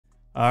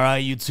All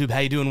right, YouTube, how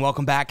you doing?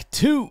 Welcome back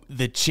to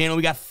the channel.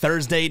 We got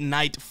Thursday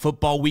night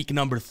football week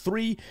number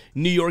 3.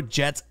 New York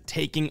Jets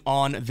taking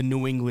on the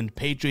New England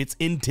Patriots.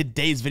 In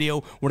today's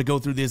video, we're going to go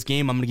through this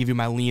game. I'm going to give you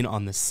my lean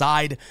on the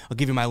side. I'll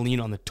give you my lean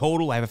on the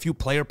total. I have a few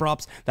player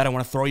props that I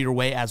want to throw your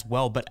way as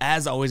well. But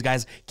as always,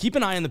 guys, keep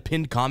an eye on the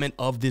pinned comment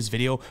of this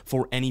video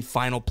for any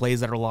final plays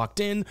that are locked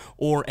in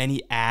or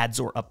any ads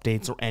or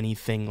updates or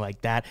anything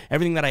like that.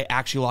 Everything that I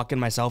actually lock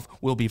in myself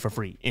will be for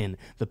free in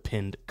the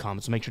pinned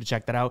comment. So make sure to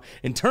check that out.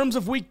 In terms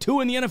of week 2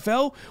 in the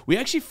NFL, we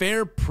actually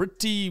fare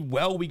pretty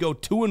well. We go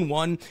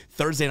 2-1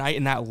 Thursday night,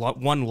 and that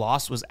one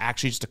loss was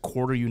actually just a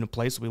quarter unit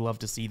play, so we love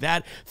to see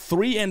that.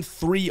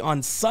 3-3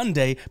 on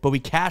Sunday, but we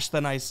cashed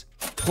the nice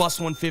plus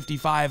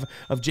 155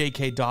 of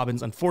J.K.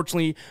 Dobbins.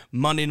 Unfortunately,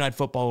 Monday Night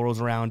Football rolls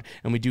around,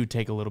 and we do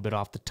take a little bit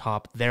off the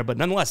top there, but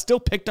nonetheless,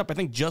 still picked up, I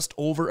think, just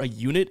over a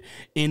unit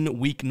in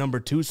week number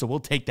 2, so we'll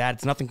take that.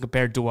 It's nothing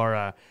compared to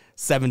our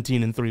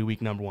 17-3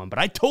 week number 1, but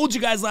I told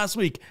you guys last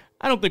week,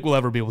 I don't think we'll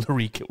ever be able to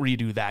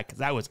redo that because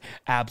that was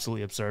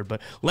absolutely absurd.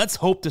 But let's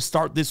hope to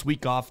start this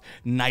week off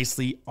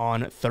nicely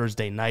on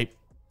Thursday night.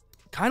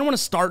 Kind of want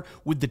to start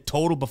with the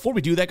total. Before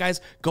we do that,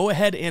 guys, go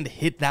ahead and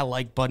hit that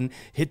like button,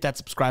 hit that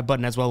subscribe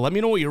button as well. Let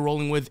me know what you're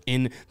rolling with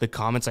in the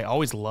comments. I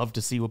always love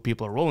to see what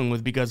people are rolling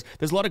with because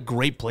there's a lot of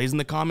great plays in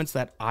the comments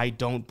that I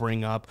don't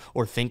bring up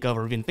or think of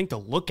or even think to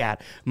look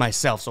at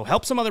myself. So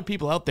help some other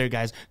people out there,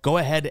 guys. Go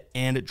ahead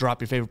and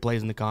drop your favorite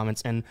plays in the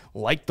comments and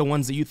like the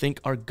ones that you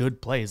think are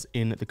good plays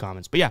in the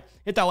comments. But yeah,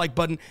 hit that like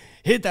button,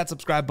 hit that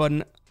subscribe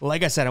button.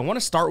 Like I said, I want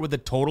to start with the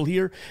total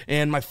here,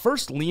 and my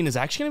first lean is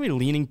actually going to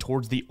be leaning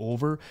towards the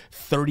over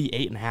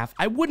 38.5.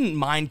 I wouldn't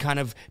mind kind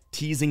of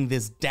teasing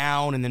this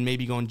down and then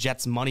maybe going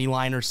Jets money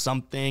line or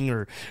something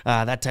or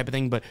that type of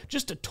thing, but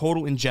just a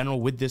total in general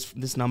with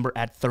this number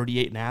at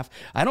 38.5.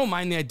 I don't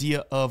mind the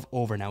idea of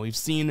over. Now, we've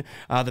seen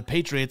the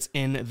Patriots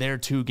in their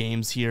 2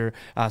 games here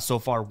so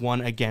far, one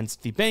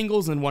against the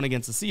Bengals and one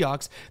against the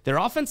Seahawks. Their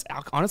offense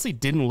honestly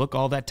didn't look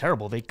all that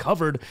terrible. They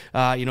covered,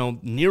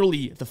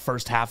 nearly the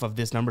first half of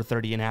this number,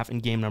 30.5 in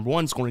game number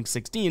 1, scoring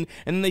 16,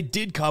 and then they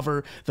did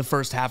cover the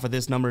first half of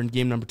this number in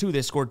game number 2.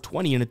 They scored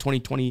 20 in a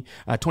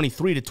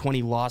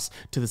 23-20 loss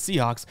to the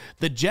Seahawks.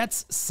 The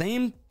Jets,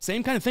 same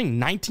kind of thing,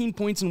 19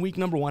 points in week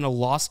number 1, a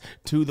loss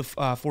to the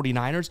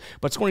 49ers,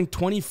 but scoring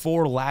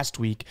 24 last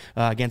week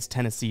against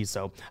Tennessee.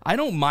 So I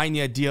don't mind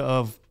the idea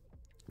of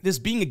this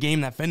being a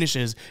game that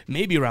finishes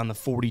maybe around the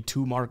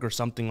 42 mark or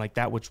something like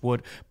that, which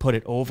would put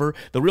it over.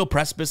 The real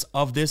precipice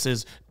of this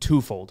is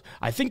twofold.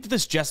 I think that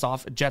this Jets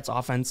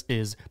offense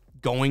is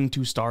going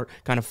to start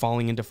kind of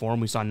falling into form.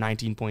 We saw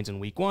 19 points in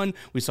week 1.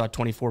 We saw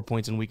 24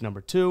 points in week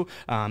number 2.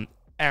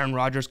 Aaron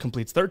Rodgers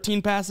completes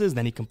 13 passes,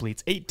 then he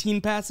completes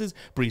 18 passes.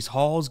 Breece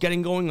Hall's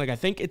getting going. I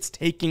think it's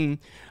taking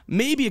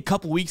maybe a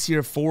couple weeks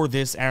here for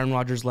this Aaron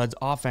Rodgers-led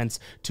offense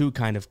to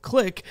kind of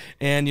click.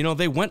 And,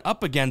 they went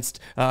up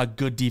against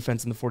good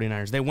defense in the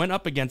 49ers. They went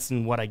up against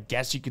what I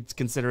guess you could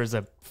consider as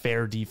a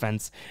fair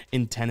defense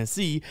in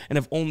Tennessee and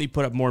have only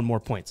put up more and more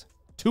points.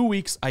 2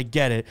 weeks, I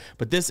get it,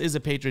 but this is a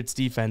Patriots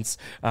defense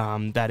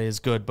that is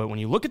good. But when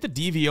you look at the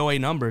DVOA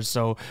numbers,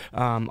 so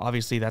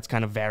obviously that's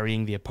kind of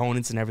varying the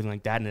opponents and everything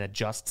like that, and it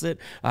adjusts it.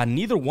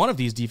 Neither one of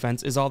these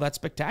defense is all that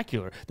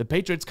spectacular. The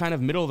Patriots kind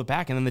of middle of the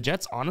pack, and then the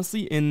Jets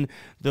honestly in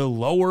the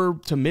lower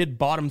to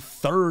mid-bottom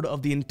third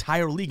of the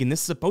entire league, and this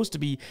is supposed to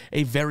be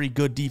a very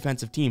good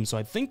defensive team. So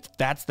I think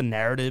that's the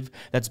narrative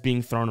that's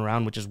being thrown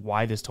around, which is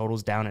why this total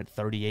is down at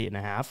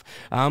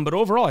 38.5. But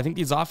overall, I think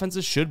these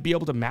offenses should be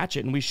able to match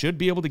it, and we should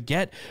be able to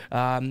get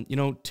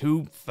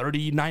to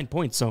 39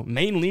 points. So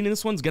main lean in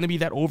this one's going to be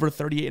that over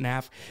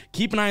 38.5.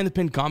 Keep an eye on the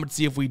pinned comment to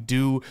see if we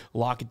do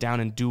lock it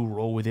down and do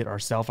roll with it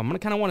ourselves. I'm going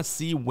to kind of want to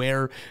see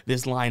where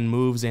this line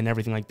moves and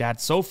everything like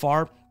that. So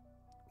far,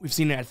 we've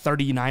seen it at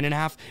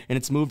 39.5, and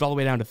it's moved all the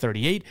way down to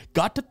 38.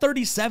 Got to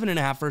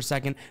 37.5 for a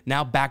second,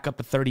 now back up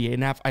to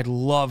 38.5. I'd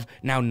love,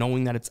 now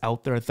knowing that it's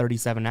out there at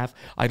 37.5,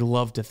 I'd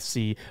love to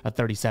see a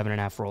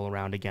 37.5 roll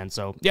around again.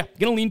 So, yeah,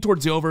 going to lean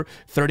towards the over,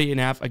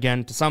 38.5.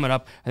 Again, to sum it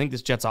up, I think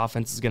this Jets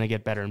offense is going to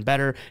get better and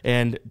better,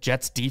 and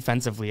Jets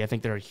defensively, I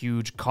think they're a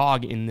huge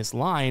cog in this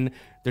line.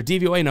 Their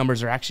DVOA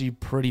numbers are actually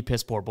pretty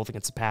piss poor, both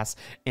against the pass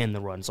and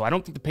the run. So I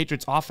don't think the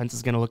Patriots offense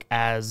is going to look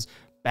as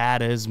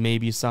bad as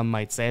maybe some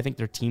might say. I think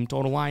their team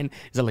total line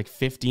is at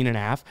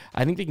 15.5.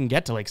 I think they can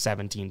get to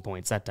 17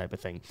 points, that type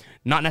of thing.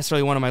 Not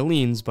necessarily one of my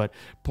leans, but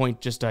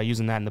just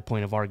using that in the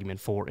point of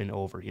argument for and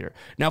over here.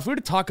 Now, if we were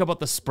to talk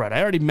about the spread,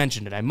 I already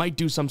mentioned it. I might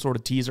do some sort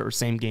of teaser or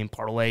same game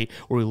parlay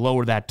where we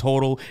lower that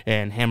total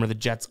and hammer the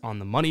Jets on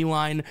the money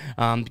line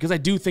because I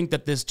do think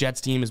that this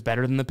Jets team is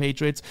better than the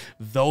Patriots,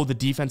 though the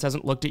defense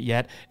hasn't looked it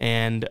yet,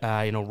 and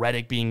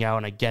Reddick being out,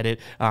 and I get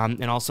it,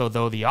 and also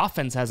though the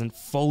offense hasn't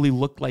fully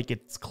looked like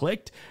it's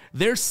clicked,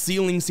 their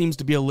ceiling seems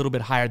to be a little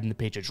bit higher than the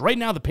Patriots. Right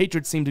now, the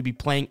Patriots seem to be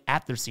playing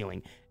at their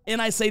ceiling.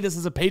 And I say this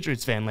as a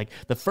Patriots fan. Like,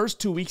 the first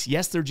 2 weeks,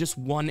 yes, they're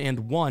just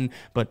 1-1,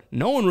 but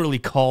no one really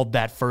called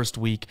that first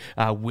week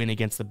win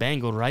against the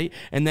Bengals, right?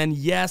 And then,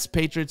 yes,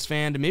 Patriots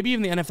fan, maybe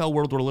even the NFL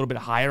world were a little bit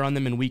higher on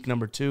them in week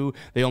number 2.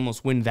 They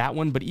almost win that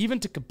one, but even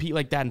to compete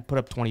like that and put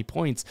up 20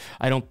 points,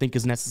 I don't think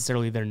is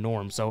necessarily their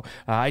norm. So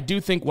I do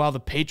think while the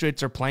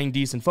Patriots are playing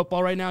decent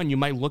football right now, and you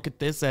might look at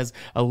this as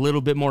a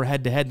little bit more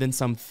head-to-head than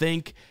some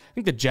think, I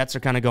think the Jets are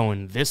kind of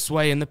going this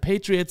way, and the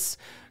Patriots,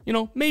 you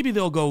know, maybe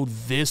they'll go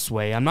this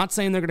way. I'm not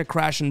saying they're going to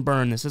crash and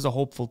burn. This is a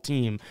hopeful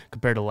team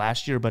compared to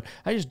last year, but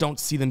I just don't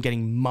see them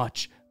getting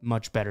much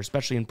better,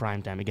 especially in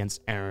primetime against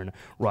Aaron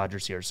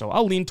Rodgers here. So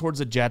I'll lean towards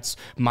the Jets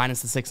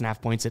minus the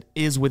 6.5 points. It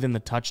is within the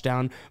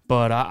touchdown,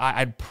 but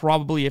I'd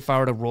probably, if I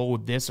were to roll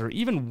with this or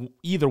even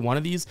either one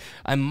of these,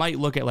 I might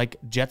look at like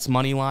Jets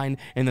money line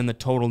and then the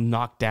total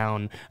knock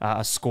down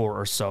a score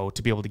or so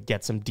to be able to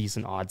get some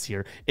decent odds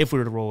here if we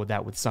were to roll with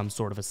that with some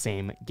sort of a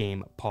same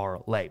game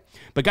parlay.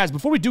 But guys,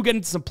 before we do get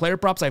into some player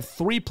props, I have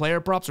 3 player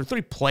props or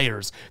 3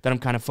 players that I'm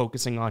kind of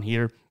focusing on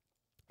here.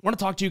 I want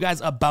to talk to you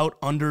guys about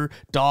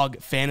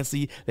Underdog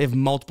Fantasy. They have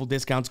multiple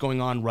discounts going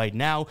on right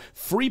now.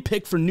 Free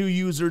pick for new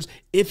users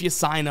if you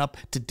sign up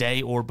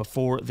today or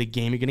before the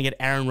game. You're going to get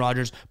Aaron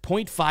Rodgers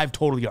 0.5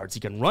 total yards. He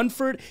can run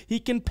for it. He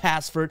can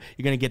pass for it.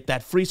 You're going to get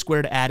that free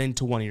square to add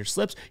into one of your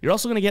slips. You're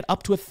also going to get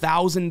up to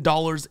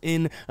 $1,000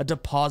 in a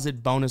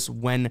deposit bonus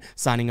when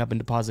signing up and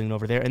depositing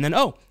over there. And then,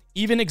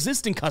 even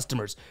existing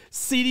customers,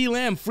 CeeDee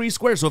Lamb free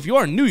square. So if you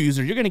are a new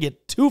user, you're going to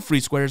get 2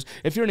 free squares.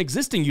 If you're an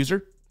existing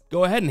user,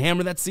 go ahead and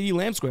hammer that CeeDee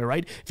Lamb square,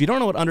 right? If you don't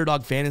know what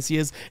Underdog Fantasy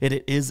is,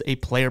 it is a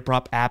player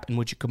prop app in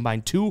which you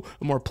combine 2 or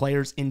more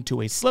players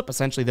into a slip,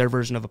 essentially their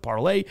version of a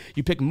parlay.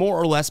 You pick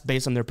more or less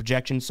based on their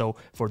projections. So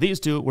for these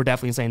 2, we're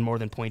definitely saying more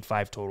than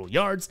 0.5 total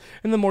yards.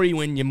 And the more you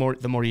win,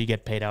 the more you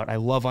get paid out. I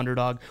love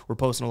Underdog. We're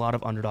posting a lot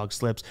of Underdog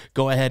slips.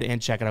 Go ahead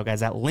and check it out, guys.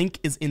 That link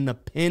is in the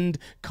pinned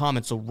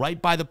comment. So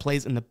right by the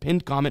plays in the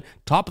pinned comment,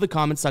 top of the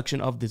comment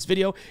section of this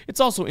video. It's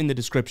also in the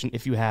description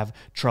if you have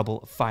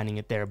trouble finding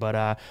it there. But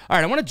all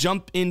right, I want to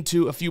jump into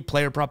a few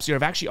player props here.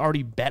 I've actually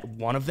already bet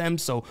one of them,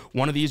 so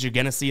one of these you're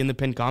going to see in the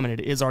pinned comment.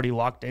 It is already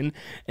locked in,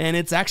 and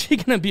it's actually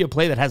going to be a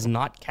play that has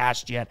not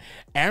cashed yet.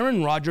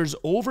 Aaron Rodgers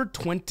over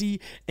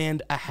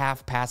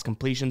 20.5 pass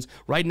completions.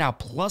 Right now,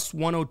 plus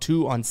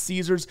 102 on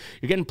Caesars.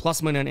 You're getting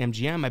plus money on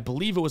MGM. I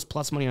believe it was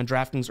plus money on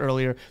DraftKings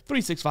earlier.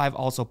 365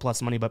 also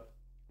plus money, but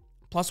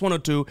plus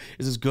 102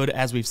 is as good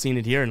as we've seen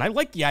it here. And I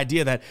like the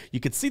idea that you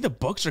could see the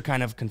books are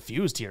kind of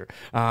confused here.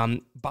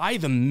 By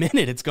the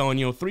minute, it's going,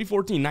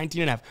 314,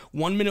 19.5.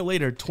 1 minute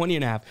later,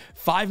 20.5.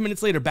 5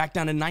 minutes later, back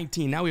down to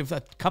 19. Now we have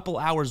a couple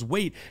hours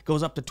wait,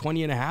 goes up to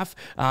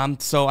 20.5.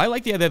 So I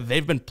like the idea that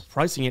they've been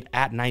pricing it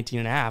at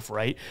 19.5,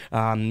 right?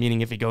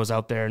 Meaning if he goes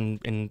out there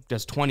and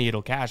does 20,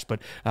 it'll cash.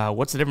 But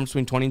what's the difference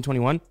between 20 and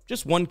 21?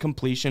 Just one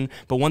completion.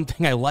 But one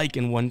thing I like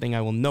and one thing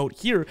I will note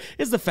here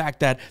is the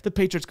fact that the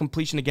Patriots'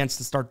 completion against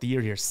to start the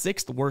year here,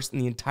 6th worst in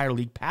the entire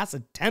league. Pass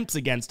attempts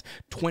against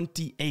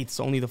 28th,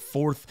 so only the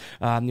 4th,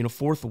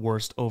 4th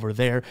worst over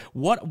there.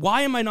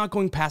 Why am I not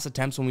going pass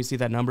attempts when we see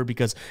that number?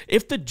 Because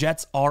if the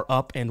Jets are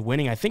up and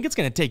winning, I think it's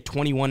going to take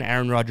 21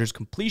 Aaron Rodgers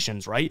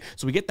completions, right?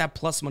 So we get that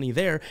plus money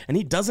there, and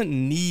he doesn't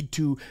need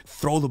to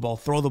throw the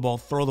ball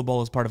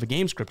as part of a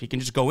game script. He can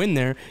just go in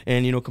there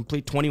and,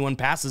 complete 21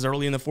 passes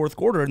early in the 4th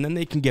quarter, and then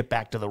they can get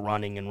back to the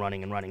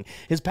running.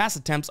 His pass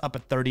attempts up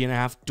at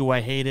 30.5. Do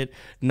I hate it?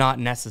 Not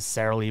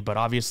necessarily, but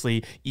obviously,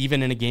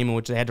 even in a game in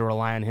which they had to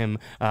rely on him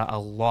a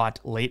lot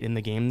late in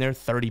the game there,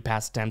 30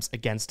 pass attempts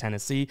against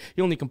Tennessee,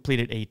 he only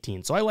completed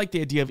 18. So I like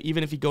the idea of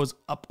even if he goes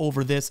up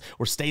over this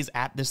or stays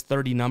at this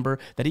 30 number,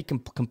 that he can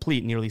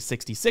complete nearly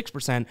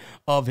 66%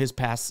 of his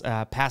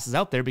passes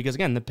out there, because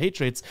again, the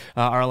Patriots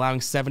are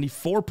allowing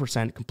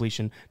 74%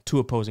 completion to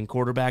opposing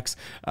quarterbacks.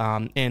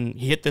 And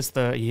he hit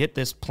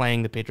this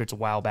playing the Patriots a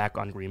while back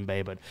on Green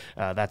Bay, but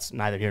that's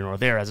neither here nor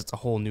there as it's a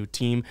whole new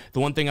team.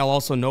 The one thing I'll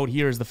also note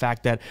here is the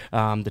fact that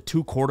the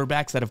 2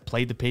 quarterbacks that have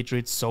played the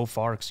Patriots so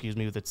far,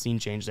 with the scene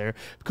change there,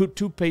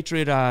 2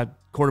 Patriot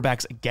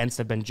quarterbacks against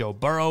have been Joe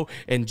Burrow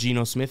and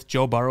Geno Smith.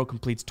 Joe Burrow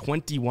completes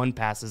 21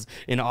 passes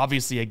in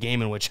obviously a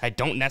game in which I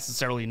don't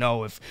necessarily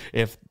know if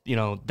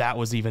that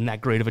was even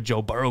that great of a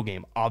Joe Burrow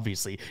game.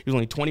 Obviously, he was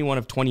only 21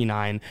 of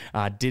 29,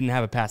 didn't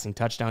have a passing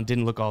touchdown,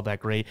 didn't look all that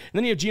great. And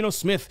then you have Geno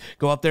Smith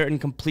go out there and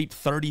complete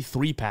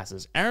 33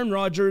 passes. Aaron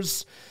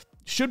Rodgers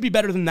should be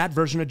better than that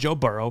version of Joe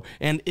Burrow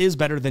and is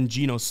better than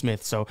Geno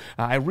Smith. So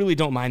I really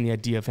don't mind the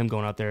idea of him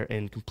going out there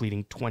and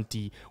completing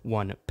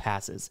 21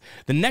 passes.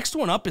 The next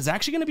one up is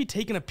actually going to be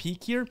taking a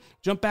peek here.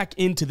 Jump back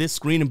into this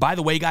screen. And by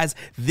the way, guys,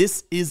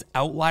 this is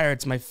Outlier.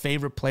 It's my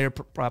favorite player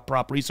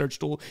prop research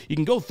tool. You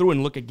can go through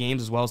and look at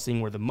games as well, seeing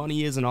where the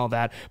money is and all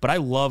that. But I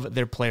love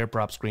their player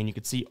prop screen. You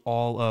can see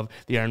all of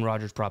the Aaron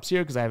Rodgers props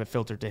here because I have it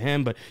filtered to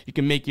him. But you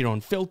can make your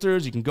own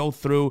filters. You can go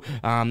through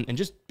and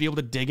just be able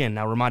to dig in.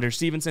 Now, Rhamondre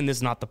Stevenson, this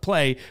is not the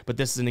play, but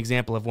this is an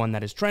example of one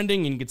that is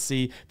trending, and you can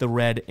see the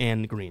red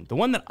and green. The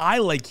one that I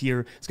like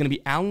here is going to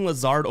be Allen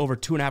Lazard over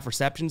 2.5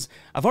 receptions.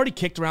 I've already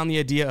kicked around the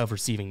idea of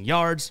receiving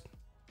yards,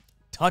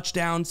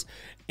 touchdowns,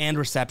 and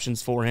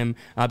receptions for him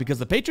because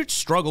the Patriots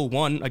struggle,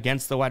 one,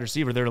 against the wide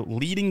receiver. They're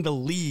leading the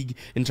league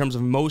in terms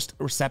of most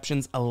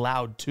receptions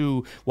allowed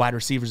to wide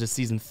receivers this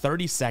season,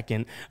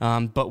 32nd.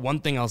 But one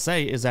thing I'll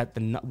say is that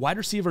the wide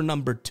receiver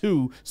number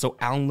 2, so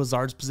Allen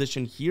Lazard's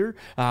position here,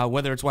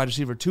 whether it's wide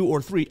receiver 2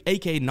 or 3,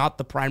 aka not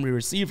the primary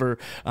receiver,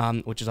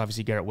 which is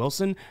obviously Garrett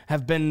Wilson,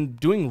 have been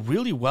doing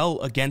really well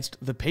against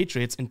the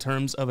Patriots in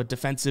terms of a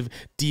defensive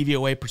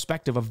DVOA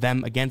perspective of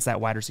them against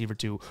that wide receiver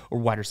 2 or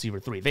wide receiver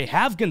 3. They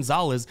have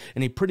Gonzalez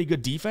in a pretty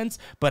good defense,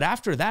 but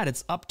after that,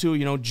 it's up to,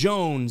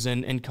 Jones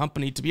and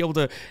company to be able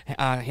to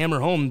hammer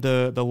home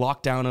the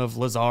lockdown of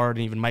Lazard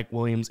and even Mike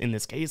Williams in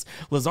this case.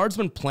 Lazard's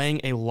been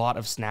playing a lot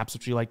of snaps,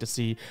 which we like to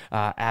see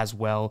as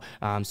well.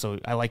 So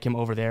I like him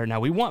over there. Now,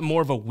 we want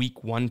more of a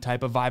week 1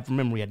 type of vibe from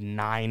him. We had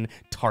 9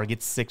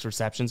 targets, 6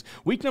 receptions.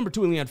 Week number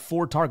 2, we only had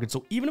 4 targets.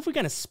 So even if we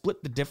kind of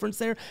split the difference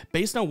there,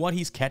 based on what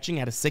he's catching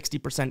at a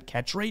 60%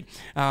 catch rate,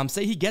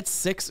 say he gets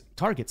 6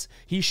 targets,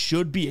 he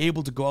should be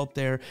able to go out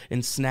there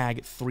and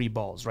snag 3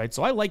 balls, right?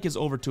 So I like his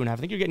over 2.5. I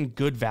think you're getting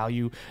good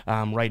value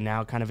right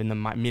now, kind of in the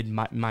mid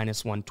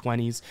minus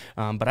 120s.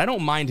 But I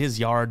don't mind his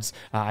yards.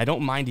 I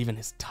don't mind even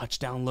his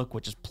touchdown look,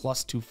 which is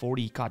plus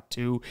 240. He caught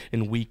 2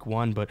 in week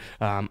 1, but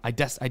I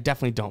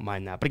definitely don't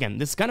mind that. But again,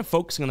 this is kind of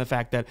focusing on the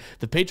fact that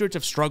the Patriots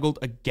have struggled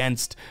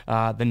against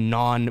the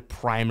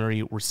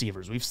non-primary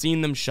receivers. We've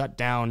seen them shut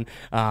down,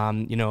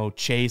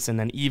 Chase, and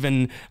then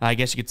even, I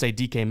guess you could say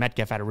DK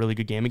Metcalf had a really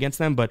good game against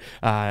them, but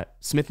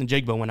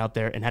Smith-Njigba went out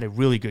there and had a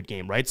really good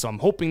game, right? So I'm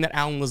hoping that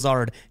Allen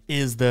Lazard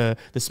is the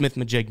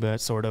Smith-Njigba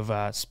sort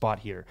of spot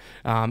here.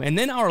 And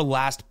then our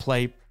last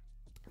play,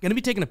 going to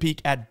be taking a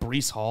peek at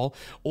Breece Hall,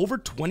 over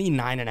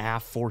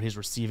 29.5 for his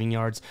receiving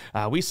yards.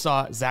 We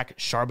saw Zach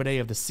Charbonnet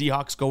of the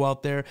Seahawks go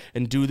out there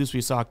and do this.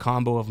 We saw a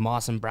combo of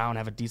Moss and Brown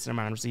have a decent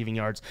amount of receiving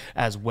yards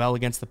as well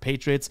against the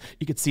Patriots.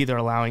 You could see they're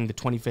allowing the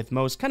 25th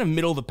most, kind of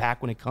middle of the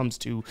pack when it comes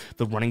to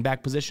the running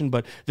back position,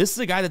 but this is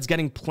a guy that's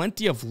getting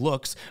plenty of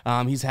looks.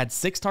 He's had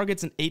 6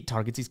 targets and 8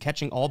 targets. He's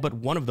catching all but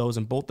one of those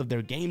in both of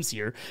their games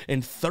here,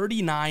 and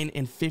 39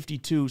 and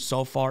 52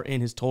 so far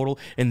in his total,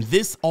 and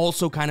this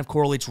also kind of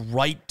correlates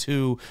right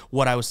to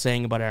what I was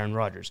saying about Aaron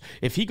Rodgers.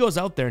 If he goes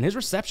out there and his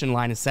reception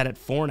line is set at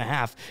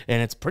 4.5,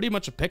 and it's pretty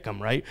much a pick 'em,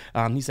 right?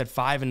 He said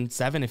 5 and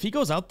 7. If he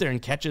goes out there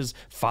and catches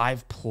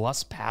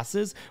 5+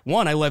 passes,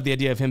 one, I love the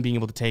idea of him being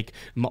able to take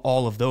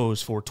all of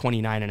those for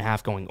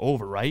 29.5 going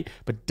over, right?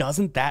 But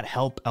doesn't that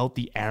help out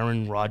the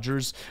Aaron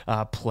Rodgers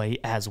play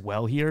as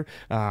well here,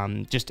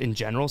 just in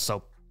general?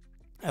 So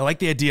I like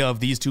the idea of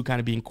these two kind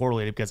of being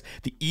correlated because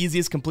the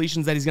easiest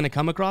completions that he's going to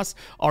come across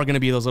are going to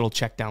be those little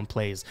check down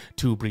plays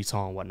to Breece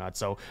Hall and whatnot.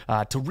 So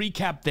to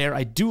recap there,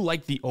 I do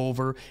like the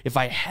over. If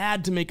I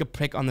had to make a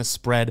pick on the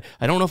spread,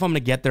 I don't know if I'm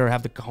going to get there or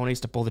have the cojones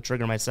to pull the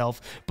trigger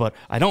myself, but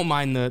I don't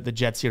mind the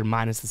Jets here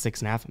minus the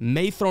 6.5.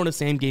 May throw in a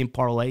same game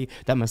parlay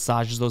that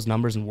massages those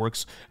numbers and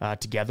works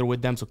together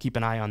with them, so keep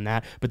an eye on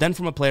that. But then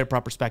from a player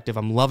prop perspective,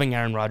 I'm loving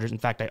Aaron Rodgers. In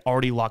fact, I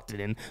already locked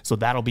it in, so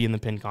that'll be in the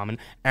pin comment.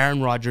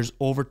 Aaron Rodgers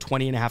over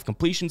 20.5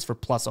 completions for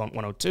plus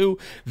 102.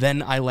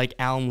 Then I like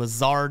Allen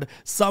Lazard,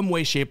 some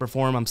way, shape, or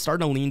form. I'm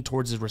starting to lean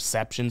towards his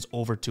receptions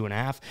over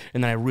 2.5.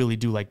 And then I really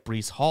do like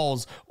Breece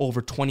Hall's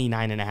over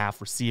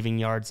 29.5 receiving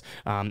yards.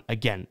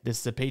 Again, this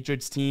is a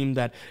Patriots team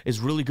that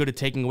is really good at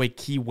taking away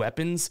key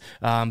weapons.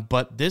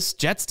 But this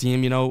Jets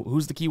team,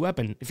 who's the key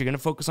weapon? If you're going to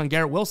focus on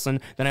Garrett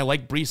Wilson, then I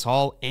like Breece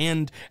Hall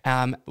and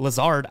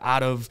Lazard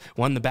out of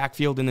one, the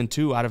backfield, and then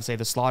 2 out of, say,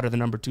 the slot or the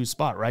number 2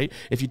 spot, right?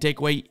 If you take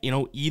away,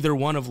 either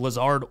one of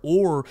Lazard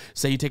or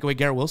say you take away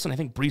Garrett Wilson, I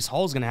think Breece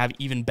Hall is going to have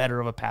even better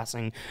of a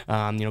passing,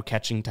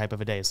 catching type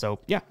of a day. So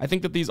yeah, I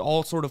think that these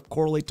all sort of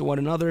correlate to one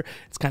another.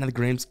 It's kind of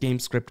the game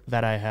script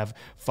that I have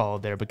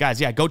followed there. But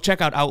guys, yeah, go check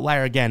out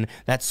Outlier again.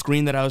 That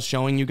screen that I was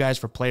showing you guys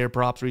for player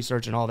props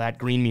research and all that.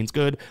 Green means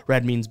good,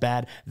 red means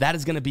bad. That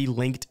is going to be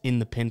linked in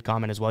the pinned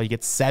comment as well. You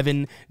get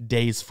 7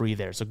 days free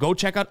there. So go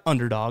check out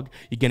Underdog.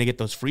 You're going to get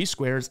those free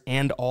squares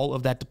and all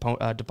of that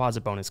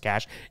deposit bonus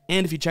cash.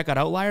 And if you check out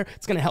Outlier,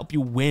 it's going to help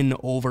you win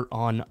over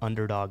on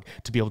Underdog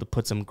to be able to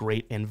put some great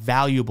and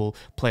valuable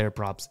player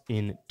props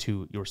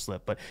into your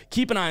slip. But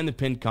keep an eye on the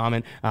pinned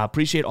comment.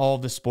 Appreciate all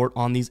of the support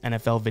on these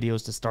NFL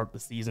videos to start the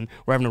season.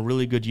 We're having a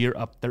really good year,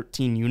 up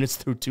 13 units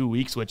through 2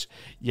 weeks, which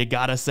you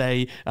gotta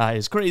say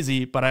is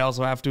crazy. But I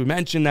also have to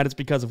mention that it's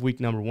because of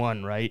week number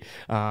 1, right?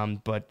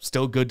 But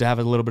still good to have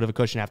a little bit of a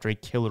cushion after a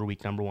killer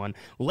week number 1.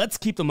 Let's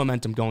keep the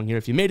momentum going here.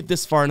 If you made it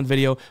this far in the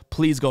video,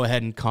 please go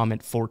ahead and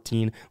comment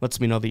 14. Lets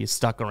me know that you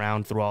stuck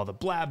around through all the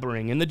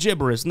blabbering and the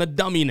gibberish and the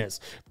dumminess.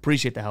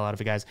 Appreciate the hell out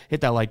of it, guys.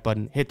 Hit that like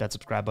button, hit that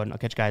subscribe button. I'll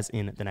catch you guys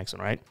in the next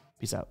one, all right?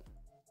 Peace out.